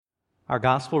Our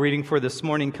gospel reading for this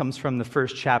morning comes from the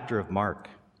first chapter of Mark.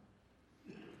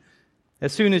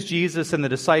 As soon as Jesus and the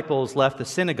disciples left the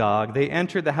synagogue, they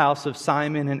entered the house of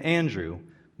Simon and Andrew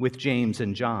with James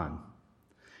and John.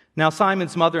 Now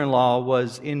Simon's mother-in-law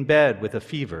was in bed with a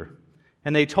fever,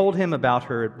 and they told him about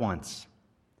her at once.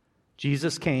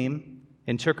 Jesus came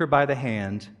and took her by the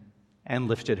hand and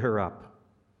lifted her up.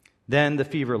 Then the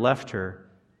fever left her,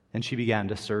 and she began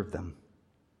to serve them.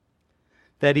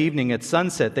 That evening at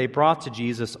sunset, they brought to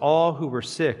Jesus all who were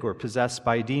sick or possessed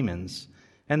by demons,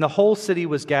 and the whole city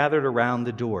was gathered around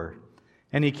the door.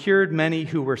 And he cured many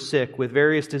who were sick with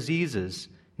various diseases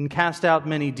and cast out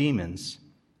many demons.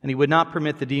 And he would not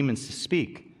permit the demons to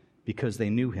speak because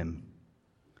they knew him.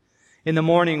 In the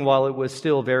morning, while it was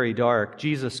still very dark,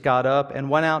 Jesus got up and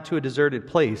went out to a deserted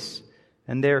place,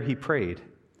 and there he prayed.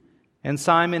 And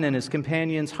Simon and his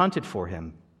companions hunted for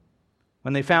him.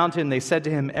 When they found him, they said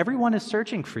to him, "Everyone is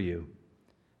searching for you."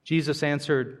 Jesus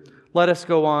answered, "Let us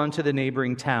go on to the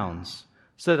neighboring towns,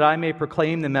 so that I may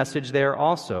proclaim the message there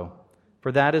also,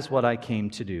 for that is what I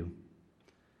came to do."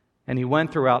 And he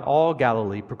went throughout all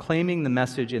Galilee, proclaiming the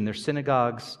message in their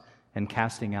synagogues and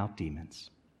casting out demons.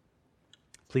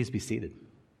 Please be seated.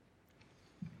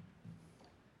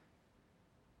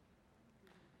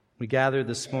 We gather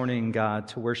this morning, God,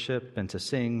 to worship and to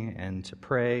sing and to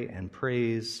pray and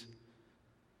praise.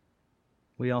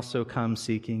 We also come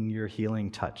seeking your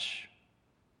healing touch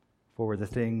for the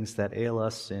things that ail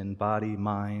us in body,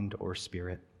 mind, or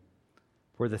spirit,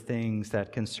 for the things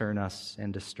that concern us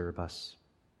and disturb us.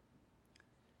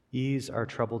 Ease our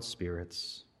troubled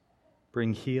spirits.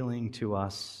 Bring healing to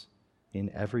us in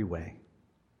every way.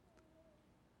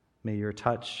 May your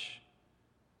touch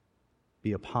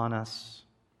be upon us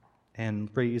and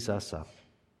raise us up,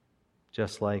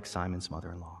 just like Simon's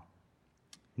mother-in-law.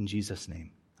 In Jesus'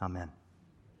 name, amen.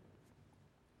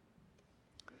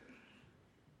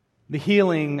 The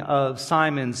healing of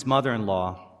Simon's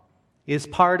mother-in-law is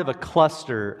part of a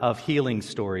cluster of healing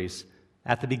stories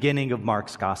at the beginning of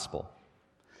Mark's gospel.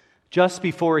 Just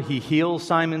before he heals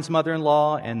Simon's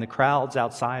mother-in-law and the crowds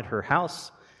outside her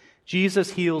house,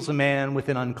 Jesus heals a man with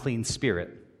an unclean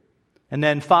spirit. And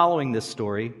then following this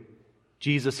story,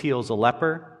 Jesus heals a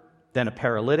leper, then a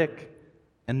paralytic,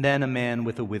 and then a man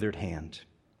with a withered hand.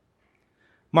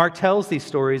 Mark tells these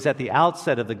stories at the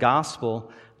outset of the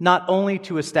gospel, not only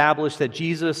to establish that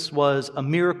Jesus was a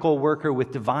miracle worker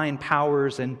with divine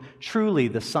powers and truly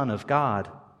the Son of God,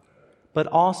 but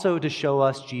also to show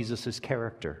us Jesus'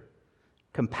 character,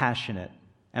 compassionate,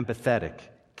 empathetic,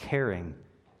 caring,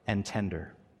 and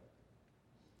tender.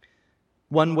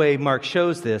 One way Mark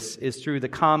shows this is through the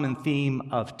common theme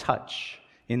of touch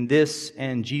in this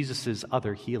and Jesus'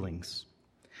 other healings.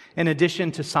 In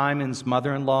addition to Simon's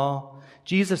mother-in-law,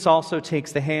 Jesus also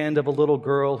takes the hand of a little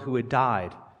girl who had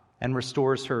died and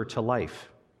restores her to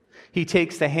life. He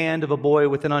takes the hand of a boy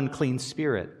with an unclean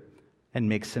spirit and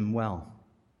makes him well.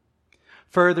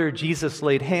 Further, Jesus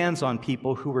laid hands on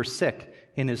people who were sick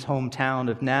in his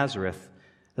hometown of Nazareth,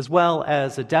 as well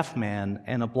as a deaf man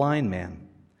and a blind man.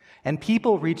 And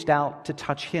people reached out to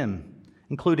touch him,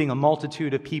 including a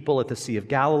multitude of people at the Sea of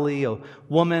Galilee, a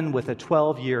woman with a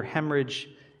 12-year hemorrhage,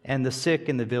 and the sick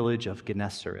in the village of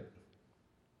Gennesaret.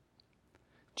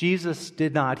 Jesus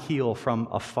did not heal from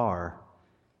afar.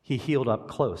 He healed up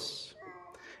close.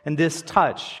 And this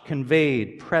touch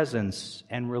conveyed presence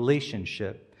and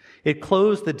relationship. It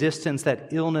closed the distance that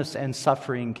illness and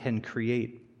suffering can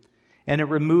create. And it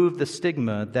removed the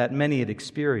stigma that many had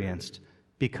experienced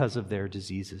because of their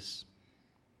diseases.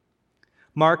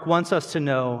 Mark wants us to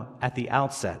know at the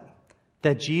outset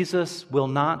that Jesus will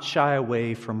not shy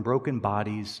away from broken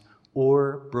bodies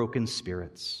or broken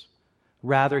spirits.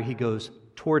 Rather, he goes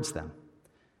towards them.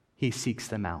 He seeks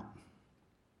them out.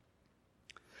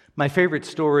 My favorite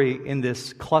story in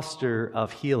this cluster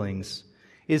of healings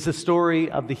is the story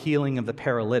of the healing of the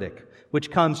paralytic, which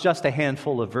comes just a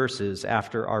handful of verses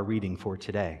after our reading for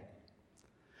today.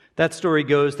 That story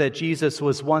goes that Jesus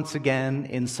was once again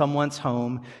in someone's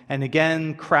home, and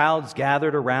again crowds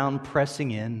gathered around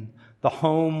pressing in. The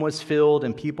home was filled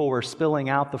and people were spilling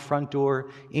out the front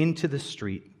door into the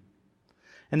street.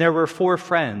 And there were 4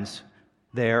 friends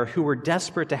there who were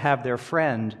desperate to have their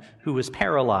friend who was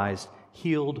paralyzed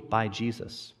healed by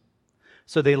Jesus.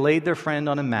 So they laid their friend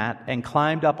on a mat and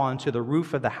climbed up onto the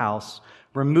roof of the house,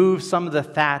 removed some of the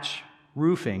thatch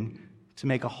roofing to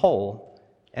make a hole,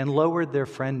 and lowered their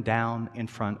friend down in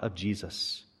front of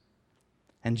Jesus.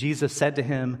 And Jesus said to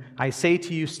him, "I say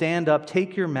to you, stand up,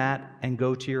 take your mat, and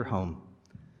go to your home."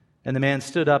 And the man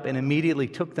stood up and immediately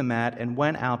took the mat and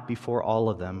went out before all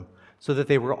of them, so that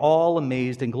they were all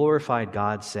amazed and glorified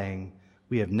God, saying,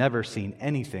 We have never seen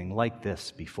anything like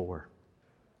this before.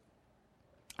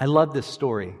 I love this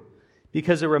story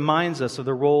because it reminds us of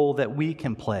the role that we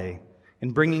can play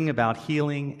in bringing about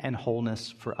healing and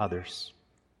wholeness for others.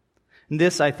 And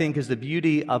this, I think, is the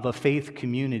beauty of a faith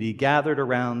community gathered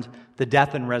around the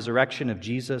death and resurrection of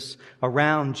Jesus,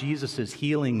 around Jesus'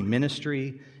 healing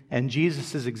ministry, and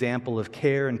Jesus' example of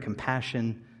care and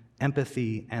compassion,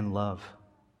 empathy and love.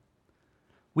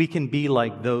 We can be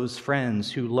like those friends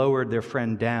who lowered their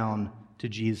friend down to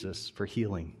Jesus for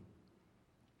healing.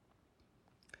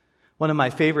 One of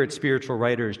my favorite spiritual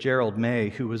writers, Gerald May,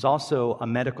 who was also a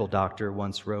medical doctor,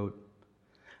 once wrote,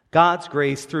 "God's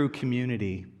grace through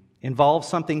community involves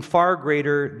something far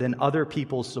greater than other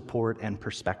people's support and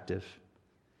perspective.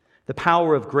 The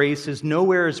power of grace is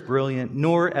nowhere as brilliant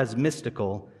nor as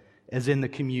mystical as in the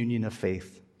communion of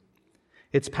faith.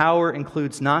 Its power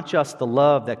includes not just the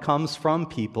love that comes from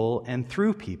people and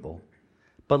through people,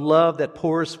 but love that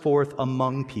pours forth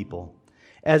among people,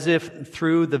 as if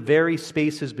through the very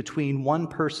spaces between one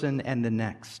person and the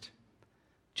next.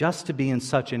 Just to be in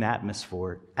such an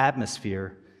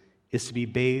atmosphere is to be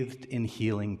bathed in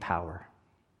healing power."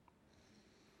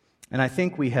 And I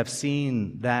think we have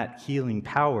seen that healing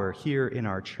power here in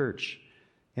our church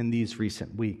in these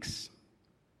recent weeks.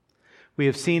 We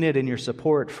have seen it in your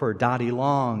support for Dottie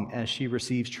Long as she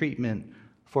receives treatment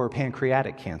for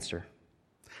pancreatic cancer.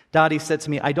 Dottie said to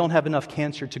me, "I don't have enough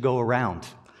cancer to go around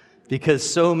because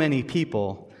so many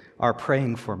people are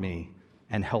praying for me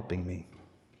and helping me."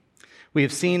 We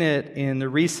have seen it in the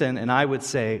recent, and I would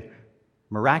say,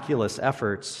 miraculous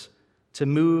efforts to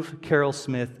move Carol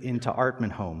Smith into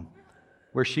Artman Home,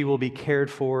 where she will be cared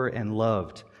for and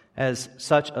loved as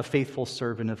such a faithful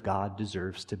servant of God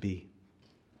deserves to be.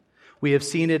 We have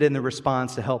seen it in the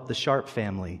response to help the Sharp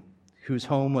family, whose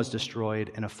home was destroyed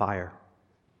in a fire,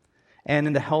 and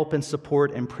in the help and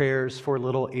support and prayers for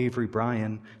little Avery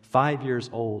Bryan, 5 years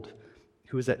old,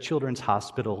 who is at Children's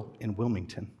Hospital in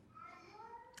Wilmington,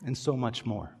 and so much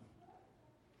more.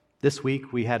 This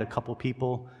week, we had a couple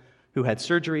people who had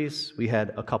surgeries. We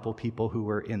had a couple people who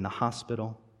were in the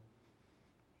hospital.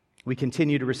 We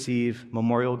continue to receive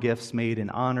memorial gifts made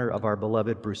in honor of our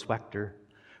beloved Bruce Wechter.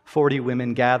 40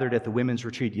 women gathered at the women's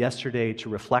retreat yesterday to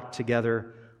reflect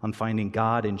together on finding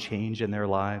God and change in their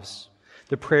lives.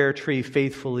 The prayer tree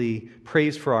faithfully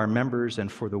prays for our members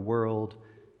and for the world,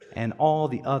 and all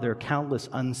the other countless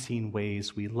unseen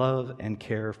ways we love and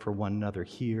care for one another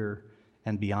here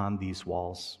and beyond these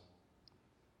walls.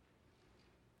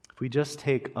 If we just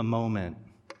take a moment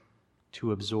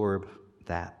to absorb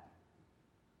that,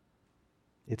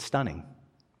 it's stunning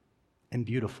and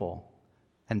beautiful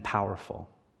and powerful.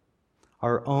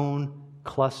 Our own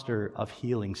cluster of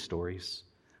healing stories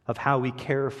of how we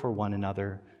care for one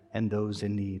another and those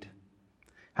in need.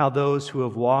 How those who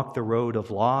have walked the road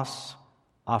of loss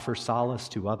offer solace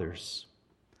to others.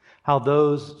 How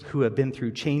those who have been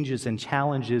through changes and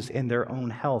challenges in their own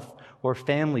health or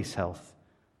family's health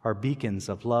are beacons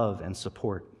of love and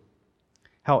support.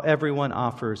 How everyone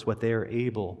offers what they are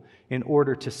able in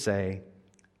order to say,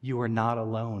 "You are not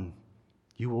alone.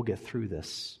 You will get through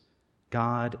this.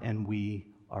 God and we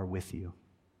are with you."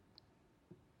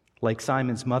 Like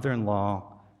Simon's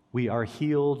mother-in-law, we are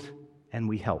healed and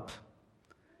we help.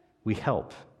 We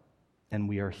help and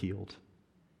we are healed.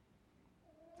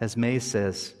 As May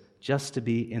says, just to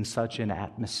be in such an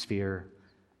atmosphere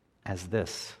as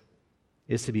this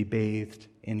is to be bathed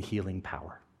in healing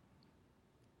power.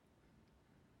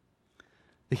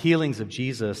 The healings of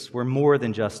Jesus were more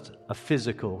than just a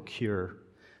physical cure.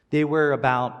 They were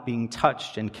about being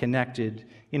touched and connected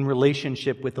in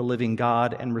relationship with the living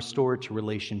God and restored to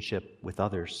relationship with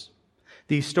others.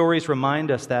 These stories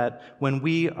remind us that when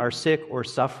we are sick or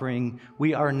suffering,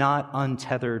 we are not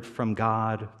untethered from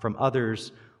God, from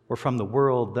others, or from the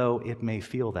world, though it may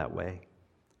feel that way.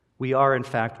 We are, in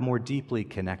fact, more deeply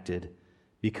connected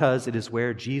because it is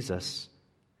where Jesus,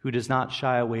 who does not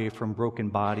shy away from broken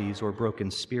bodies or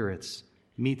broken spirits,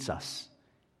 meets us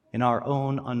in our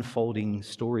own unfolding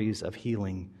stories of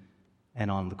healing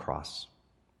and on the cross.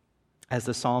 As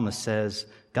the psalmist says,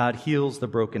 God heals the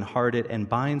brokenhearted and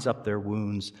binds up their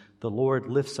wounds. The Lord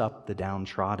lifts up the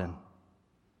downtrodden.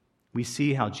 We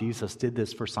see how Jesus did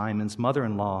this for Simon's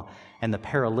mother-in-law and the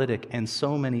paralytic and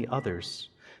so many others.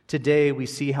 Today we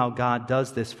see how God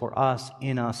does this for us,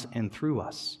 in us, and through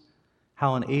us.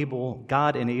 How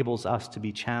God enables us to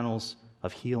be channels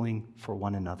of healing for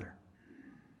one another.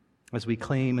 As we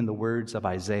claim in the words of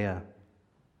Isaiah,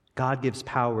 God gives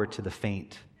power to the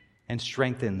faint and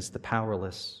strengthens the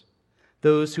powerless.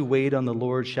 Those who wait on the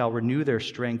Lord shall renew their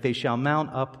strength. They shall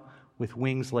mount up with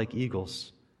wings like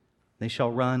eagles. They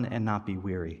shall run and not be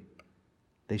weary.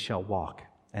 they shall walk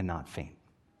and not faint.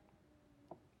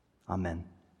 Amen.